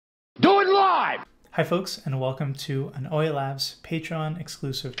Hi folks, and welcome to an OALabs Patreon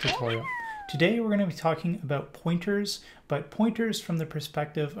exclusive tutorial. Today we're going to be talking about pointers, but pointers from the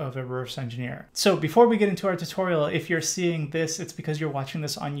perspective of a reverse engineer. So before we get into our tutorial, if you're seeing this, it's because you're watching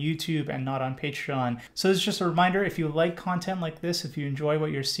this on YouTube and not on Patreon. So this is just a reminder, if you like content like this, if you enjoy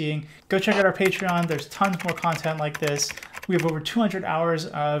what you're seeing, go check out our Patreon. There's tons more content like this. We have over 200 hours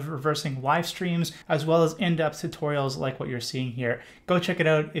of reversing live streams, as well as in-depth tutorials like what you're seeing here. Go check it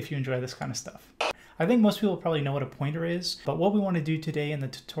out if you enjoy this kind of stuff. I think most people probably know what a pointer is, but what we want to do today in the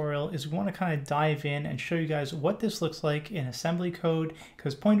tutorial is we want to kind of dive in and show you guys what this looks like in assembly code,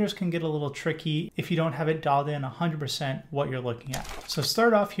 because pointers can get a little tricky if you don't have it dialed in 100% what you're looking at. So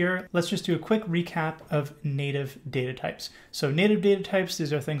start off here, let's just do a quick recap of native data types. So native data types,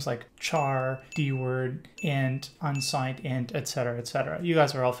 these are things like char, dword, int, unsigned int, etc., etc. You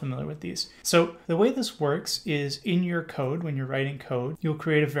guys are all familiar with these. So the way this works is in your code, when you're writing code, you'll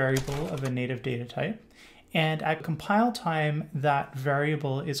create a variable of a native data type. And at compile time, that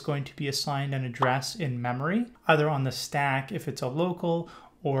variable is going to be assigned an address in memory, either on the stack if it's a local,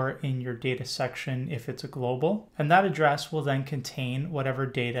 or in your data section if it's a global. And that address will then contain whatever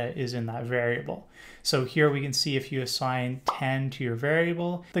data is in that variable. So here we can see if you assign 10 to your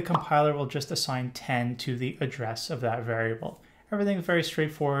variable, the compiler will just assign 10 to the address of that variable. Everything's very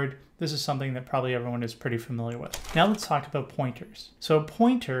straightforward. This is something that probably everyone is pretty familiar with. Now let's talk about pointers. So a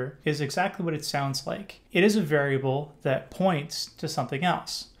pointer is exactly what it sounds like. It is a variable that points to something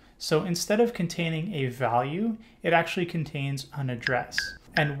else. So instead of containing a value, it actually contains an address.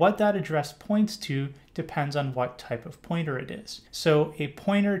 And what that address points to depends on what type of pointer it is. So a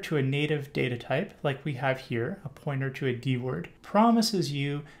pointer to a native data type, like we have here, a pointer to a dword, promises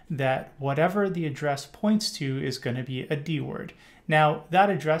you that whatever the address points to is going to be a dword. Now, that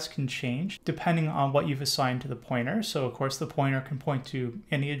address can change depending on what you've assigned to the pointer. So of course the pointer can point to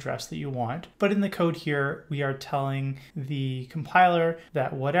any address that you want. But in the code here, we are telling the compiler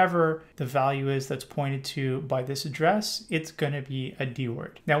that whatever the value is that's pointed to by this address, it's going to be a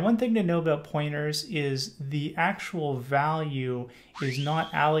dword. Now, one thing to know about pointers is the actual value is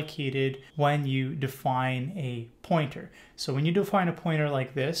not allocated when you define a pointer. So when you define a pointer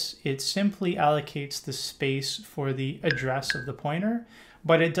like this, it simply allocates the space for the address of the pointer,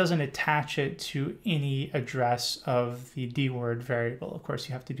 but it doesn't attach it to any address of the dword variable. Of course,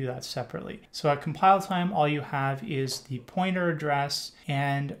 you have to do that separately. So at compile time, all you have is the pointer address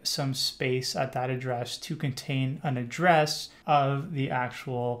and some space at that address to contain an address of the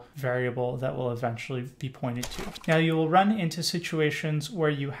actual variable that will eventually be pointed to. Now you will run into situations where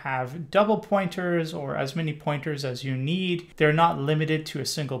you have double pointers or as many pointers as you need. They're not limited to a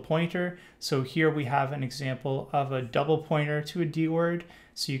single pointer. So here we have an example of a double pointer to a dword.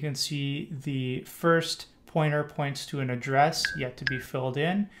 So you can see the first pointer points to an address yet to be filled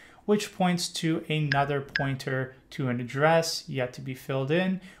in, which points to another pointer to an address yet to be filled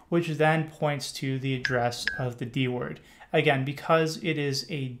in, which then points to the address of the dword. Again, because it is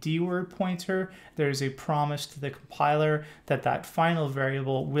a dword pointer, there's a promise to the compiler that that final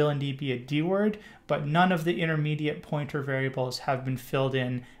variable will indeed be a dword, but none of the intermediate pointer variables have been filled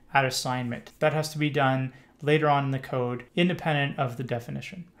in at assignment. That has to be done later on in the code, independent of the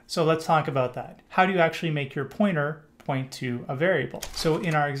definition. So let's talk about that. How do you actually make your pointer point to a variable? So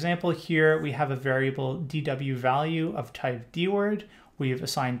in our example here, we have a variable dw value of type dword. We've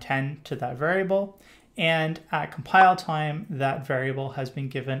assigned 10 to that variable. And at compile time, that variable has been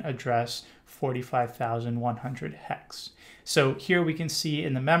given address 45,100 hex. So here we can see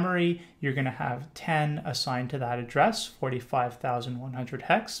in the memory, you're going to have 10 assigned to that address, 45,100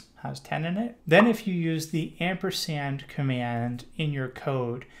 hex, has 10 in it. Then if you use the ampersand command in your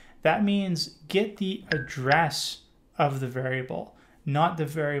code, that means get the address of the variable, not the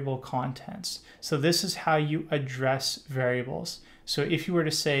variable contents. So this is how you address variables. So if you were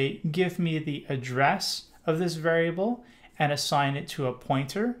to say, give me the address of this variable and assign it to a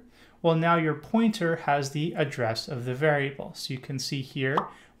pointer, well, now your pointer has the address of the variable. So you can see here,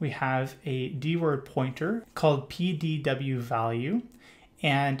 we have a dword pointer called pdw value,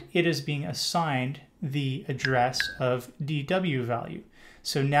 and it is being assigned the address of dw value.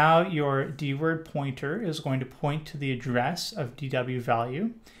 So now your dword pointer is going to point to the address of dw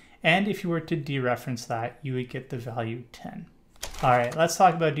value. And if you were to dereference that, you would get the value 10. All right, let's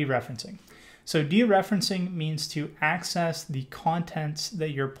talk about dereferencing. So dereferencing means to access the contents that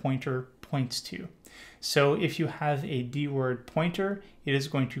your pointer points to. So if you have a dword pointer, it is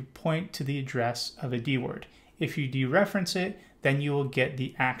going to point to the address of a dword. If you dereference it, then you will get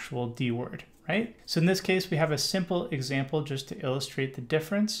the actual dword, right? So in this case, we have a simple example just to illustrate the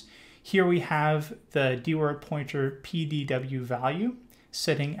difference. Here we have the dword pointer pdw value.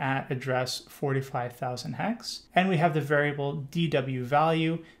 sitting at address 45,000 hex, and we have the variable DW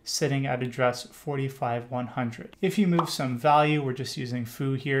value sitting at address 45,100. If you move some value, we're just using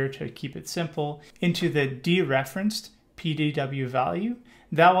foo here to keep it simple, into the dereferenced PDW value,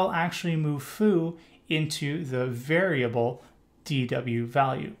 that will actually move foo into the variable DW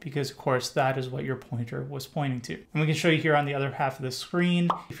value, because of course that is what your pointer was pointing to. And we can show you here on the other half of the screen,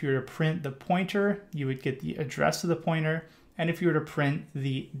 if you were to print the pointer, you would get the address of the pointer, and if you were to print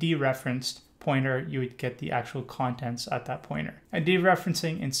the dereferenced pointer, you would get the actual contents at that pointer. And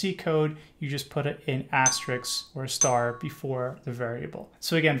dereferencing in C code, you just put it in asterisk or a star before the variable.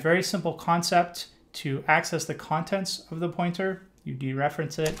 So again, very simple concept. To access the contents of the pointer, you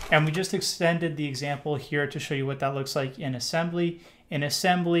dereference it. And we just extended the example here to show you what that looks like in assembly. In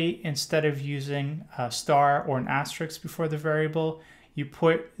assembly, instead of using a star or an asterisk before the variable, you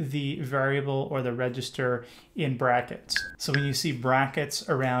put the variable or the register in brackets. So when you see brackets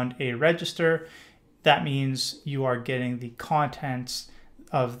around a register, that means you are getting the contents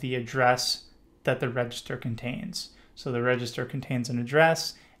of the address that the register contains. So the register contains an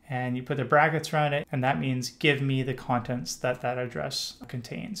address, and you put the brackets around it, and that means give me the contents that that address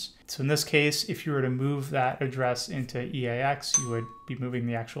contains. So in this case, if you were to move that address into EAX, you would be moving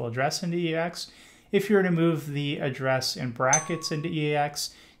the actual address into EAX. If you were to move the address in brackets into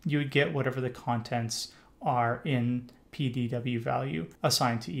EAX, you would get whatever the contents are in PDW value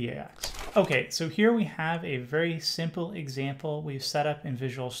assigned to EAX. Okay, so here we have a very simple example we've set up in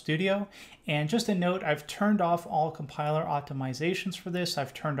Visual Studio. And just a note, I've turned off all compiler optimizations for this.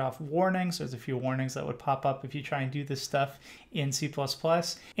 I've turned off warnings. There's a few warnings that would pop up if you try and do this stuff in C++.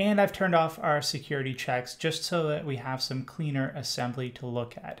 And I've turned off our security checks just so that we have some cleaner assembly to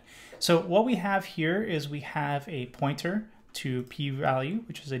look at. So what we have here is we have a pointer to p-value,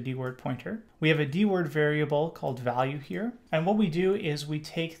 which is a dword pointer. We have a dword variable called value here. And what we do is we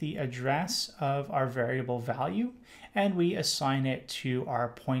take the address of our variable value and we assign it to our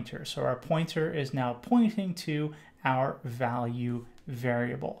pointer. So our pointer is now pointing to our value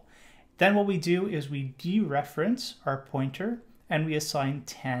variable. Then what we do is we dereference our pointer and we assign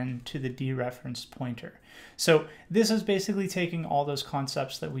 10 to the dereferenced pointer. So this is basically taking all those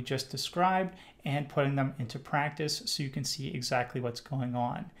concepts that we just described and putting them into practice so you can see exactly what's going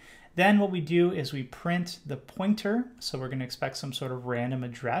on. Then what we do is we print the pointer. So we're going to expect some sort of random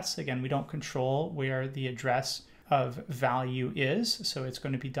address. Again, we don't control where the address of value is, so it's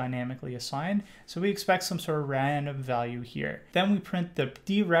going to be dynamically assigned. So we expect some sort of random value here. Then we print the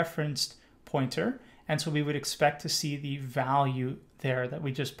dereferenced pointer, and so we would expect to see the value there that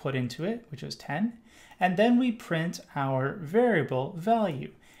we just put into it, which is 10. And then we print our variable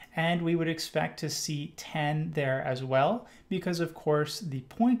value, and we would expect to see 10 there as well, because of course the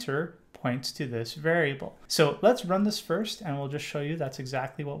pointer points to this variable. So let's run this first and we'll just show you that's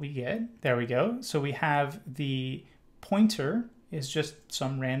exactly what we get. There we go. So we have the pointer is just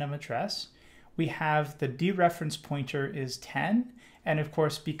some random address. We have the dereference pointer is 10. And of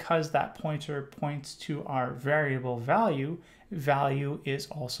course, because that pointer points to our variable value, value is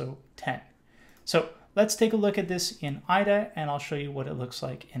also 10. So let's take a look at this in IDA and I'll show you what it looks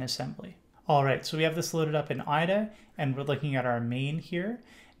like in assembly. All right, so we have this loaded up in IDA and we're looking at our main here.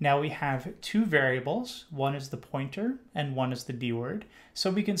 Now we have two variables. One is the pointer and one is the dword.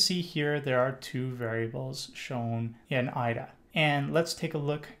 So we can see here there are two variables shown in IDA. And let's take a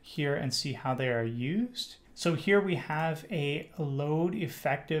look here and see how they are used. So here we have a load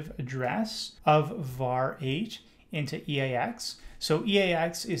effective address of var8 into EAX. So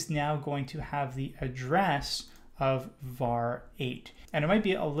EAX is now going to have the address of var8. And it might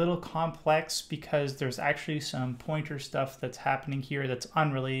be a little complex because there's actually some pointer stuff that's happening here that's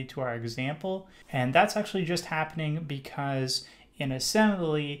unrelated to our example. And that's actually just happening because in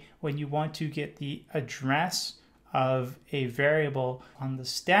assembly, when you want to get the address of a variable on the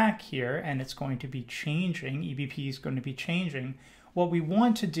stack here, and it's going to be changing, EBP is going to be changing, what we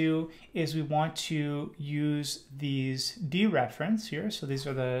want to do is we want to use these dereference here. So these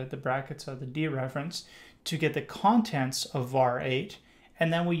are the brackets of the dereference to get the contents of var8.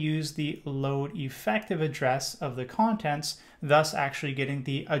 And then we use the load effective address of the contents, thus actually getting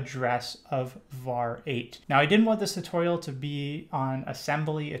the address of var8. Now, I didn't want this tutorial to be on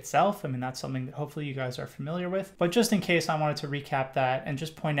assembly itself. I mean, that's something that hopefully you guys are familiar with. But just in case, I wanted to recap that and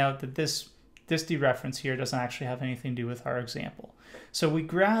just point out that this dereference here doesn't actually have anything to do with our example. So we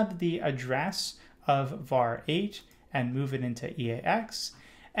grab the address of var8 and move it into EAX,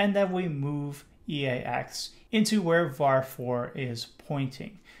 and then we move EAX into where var4 is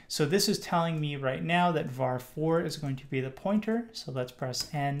pointing. So this is telling me right now that var4 is going to be the pointer. So let's press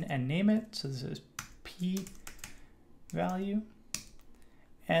N and name it. So this is p value.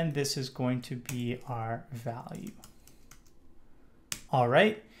 and this is going to be our value. All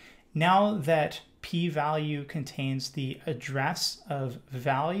right, now that p-value contains the address of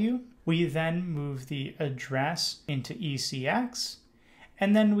value, we then move the address into ECX,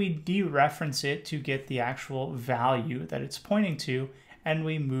 and then we dereference it to get the actual value that it's pointing to, and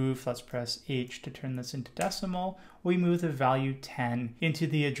we move, let's press H to turn this into decimal, we move the value 10 into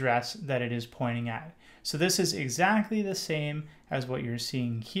the address that it is pointing at. So this is exactly the same as what you're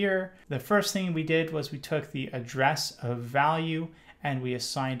seeing here. The first thing we did was we took the address of value and we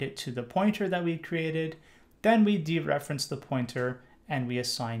assigned it to the pointer that we created. Then we dereferenced the pointer and we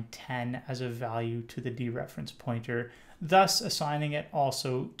assigned 10 as a value to the dereference pointer, thus assigning it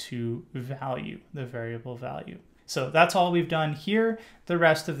also to value, the variable value. So that's all we've done here. The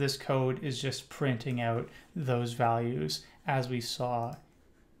rest of this code is just printing out those values as we saw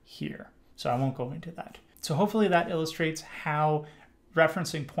here. So I won't go into that. So hopefully that illustrates how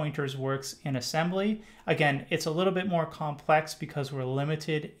referencing pointers works in assembly. Again, it's a little bit more complex because we're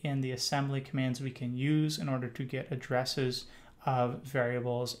limited in the assembly commands we can use in order to get addresses of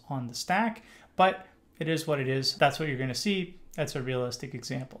variables on the stack, but it is what it is. That's what you're going to see. That's a realistic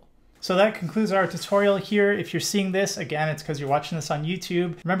example. So that concludes our tutorial here. If you're seeing this, again, it's because you're watching this on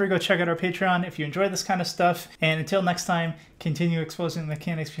YouTube. Remember, go check out our Patreon if you enjoy this kind of stuff. And until next time, continue exposing the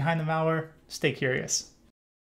mechanics behind the malware. Stay curious.